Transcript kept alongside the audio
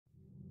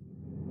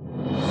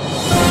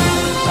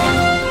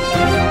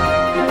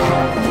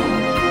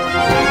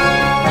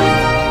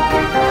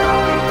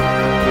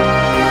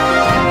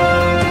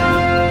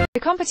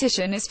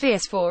competition is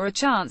fierce for a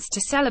chance to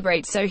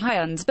celebrate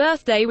Seohyun's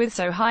birthday with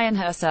Seohyun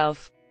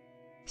herself.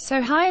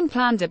 Seohyun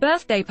planned a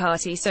birthday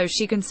party so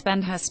she can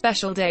spend her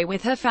special day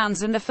with her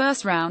fans, and the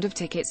first round of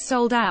tickets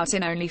sold out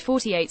in only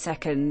 48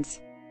 seconds.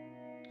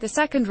 The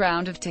second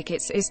round of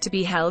tickets is to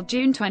be held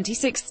June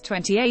 26,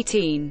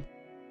 2018.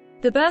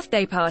 The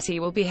birthday party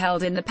will be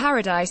held in the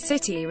Paradise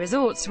City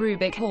Resort's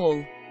Rubik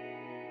Hall.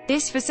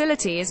 This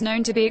facility is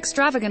known to be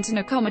extravagant and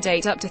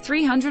accommodate up to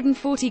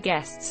 340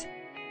 guests.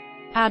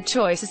 Ad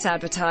choices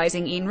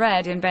advertising in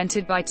red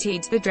invented by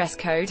Teeds. The dress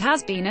code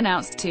has been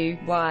announced to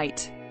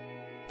white.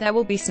 There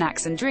will be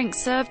snacks and drinks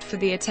served for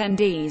the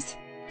attendees.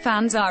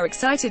 Fans are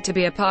excited to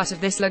be a part of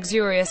this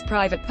luxurious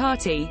private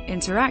party,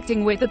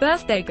 interacting with the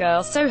birthday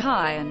girl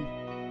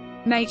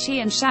Seohyun.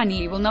 Meichi and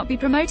Shanyi will not be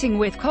promoting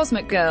with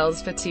Cosmic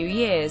Girls for 2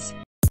 years.